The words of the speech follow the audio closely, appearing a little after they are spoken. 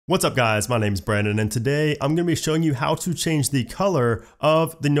What's up guys, my name is Brandon and today I'm going to be showing you how to change the color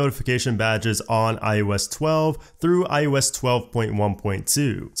of the notification badges on iOS 12 through iOS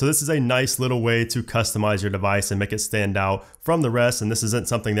 12.1.2. So this is a nice little way to customize your device and make it stand out from the rest, and this isn't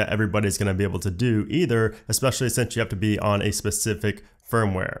something that everybody's going to be able to do either, especially since you have to be on a specific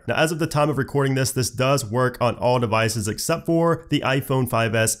firmware. Now, as of the time of recording this does work on all devices except for the iPhone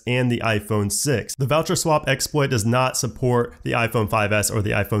 5S and the iPhone 6. The voucher swap exploit does not support the iPhone 5S or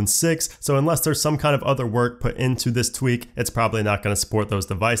the iPhone 6, so unless there's some kind of other work put into this tweak, it's probably not going to support those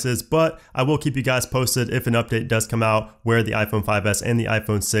devices, but I will keep you guys posted if an update does come out where the iPhone 5S and the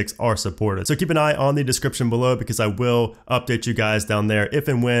iPhone 6 are supported. So keep an eye on the description below because I will update you guys down there if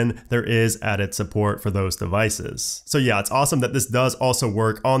and when there is added support for those devices. So yeah, it's awesome that this does also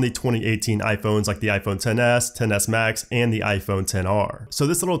work on the 2018 iPhones like the iPhone XS, XS Max, and the iPhone XR. So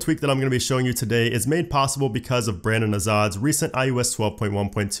this little tweak that I'm going to be showing you today is made possible because of Brandon Azad's recent iOS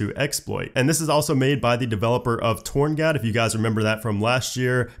 12.1.2 exploit. And this is also made by the developer of Torngat. If you guys remember that from last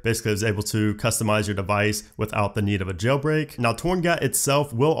year, basically it was able to customize your device without the need of a jailbreak. Now Torngat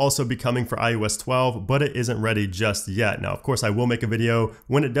itself will also be coming for iOS 12, but it isn't ready just yet. Now of course I will make a video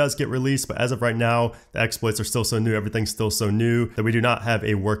when it does get released, but as of right now, the exploits are still so new, everything's still so new that we do not have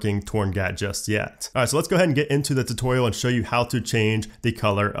a working Torngat just yet. All right, so let's go ahead and get into the tutorial and show you how to change the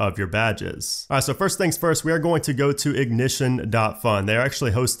color of your badges. All right, so first things first, we are going to go to ignition.fun. They're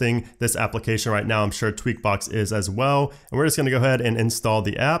actually hosting this application right now. I'm sure Tweakbox is as well. And we're just gonna go ahead and install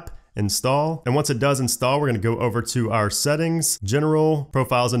the app. Install. And once it does install, we're gonna go over to our settings, general,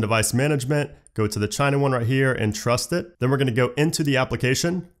 profiles and device management, go to the China one right here and trust it. Then we're gonna go into the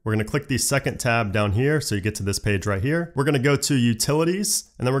application. We're gonna click the second tab down here so you get to this page right here. We're gonna go to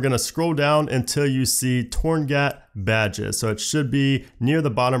utilities and then we're gonna scroll down until you see Torngat badges. So it should be near the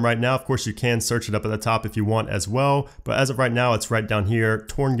bottom right now. Of course, you can search it up at the top if you want as well, but as of right now, it's right down here,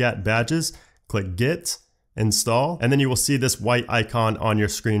 Torngat badges. Click get. Install, and then you will see this white icon on your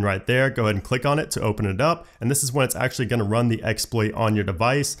screen right there. Go ahead and click on it to open it up, and this is when it's actually going to run the exploit on your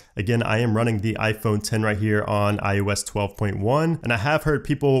device. Again, I am running the iPhone 10 right here on iOS 12.1, and I have heard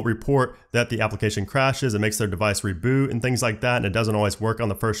people report that the application crashes, it makes their device reboot and things like that, and it doesn't always work on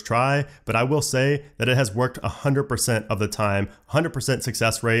the first try, but I will say that it has worked 100% of the time, 100%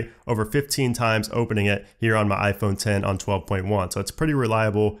 success rate, over 15 times opening it here on my iPhone 10 on 12.1, so it's pretty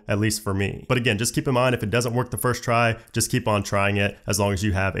reliable, at least for me. But again, just keep in mind, if it doesn't work the first try, just keep on trying it as long as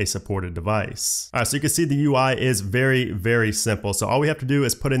you have a supported device. All right, so you can see the UI is very, very simple. So all we have to do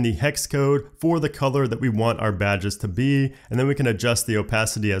is put in the hex code for the color that we want our badges to be, and then we can adjust the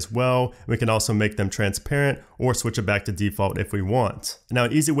opacity as well. We can also make them transparent or switch it back to default if we want. Now,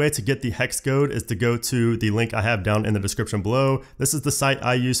 an easy way to get the hex code is to go to the link I have down in the description below. This is the site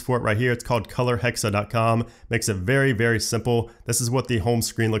I use for it right here. It's called colorhexa.com. Makes it very, very simple. This is what the home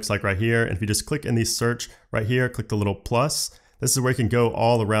screen looks like right here. And if you just click in the search right here, click the little plus. This is where you can go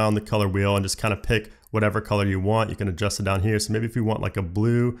all around the color wheel and just kind of pick whatever color you want. You can adjust it down here. So maybe if you want like a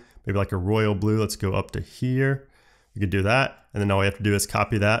blue, maybe like a royal blue, let's go up to here. You can do that. And then all we have to do is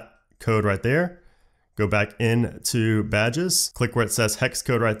copy that code right there. Go back into badges, click where it says hex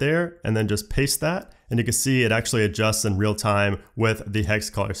code right there, and then just paste that. And you can see it actually adjusts in real time with the hex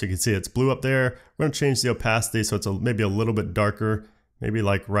color. So you can see it's blue up there. We're gonna change the opacity so it's maybe a little bit darker, maybe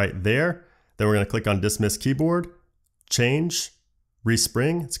like right there. Then we're gonna click on dismiss keyboard, change,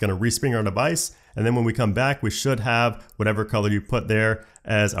 respring. It's gonna respring our device. And then when we come back, we should have whatever color you put there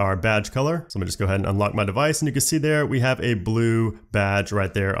as our badge color. So I'm gonna just go ahead and unlock my device, and you can see there we have a blue badge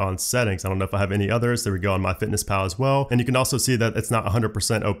right there on settings. I don't know if I have any others. There we go on MyFitnessPal as well. And you can also see that it's not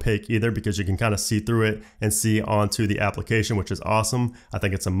 100% opaque either because you can kind of see through it and see onto the application, which is awesome. I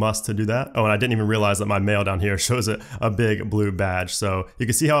think it's a must to do that. Oh, and I didn't even realize that my mail down here shows a big blue badge. So you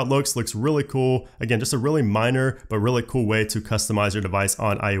can see how it looks really cool. Again, just a really minor but really cool way to customize your device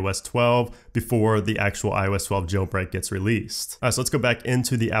on iOS 12 before the actual iOS 12 jailbreak gets released. All right, so let's go back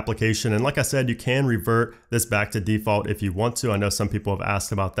into the application. And like I said, you can revert this back to default if you want to. I know some people have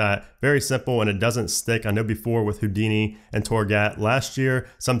asked about that. Very simple, and it doesn't stick. I know before with Houdini and Torngat last year,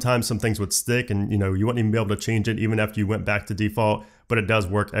 sometimes some things would stick and you wouldn't even be able to change it even after you went back to default, but it does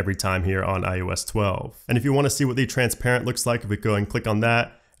work every time here on iOS 12. And if you want to see what the transparent looks like, if we go and click on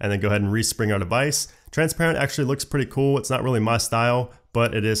that and then go ahead and respring our device, transparent actually looks pretty cool. It's not really my style,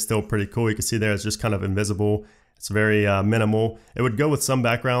 but it is still pretty cool. You can see there it's just kind of invisible. It's very minimal. It would go with some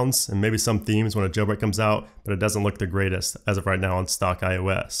backgrounds and maybe some themes when a jailbreak comes out, but it doesn't look the greatest as of right now on stock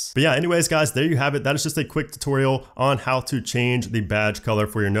iOS. But yeah, anyways guys, there you have it. That is just a quick tutorial on how to change the badge color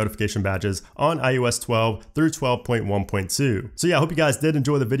for your notification badges on iOS 12 through 12.1.2. So yeah, I hope you guys did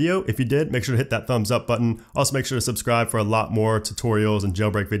enjoy the video. If you did, make sure to hit that thumbs up button. Also make sure to subscribe for a lot more tutorials and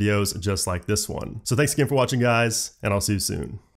jailbreak videos just like this one. So thanks again for watching guys, and I'll see you soon.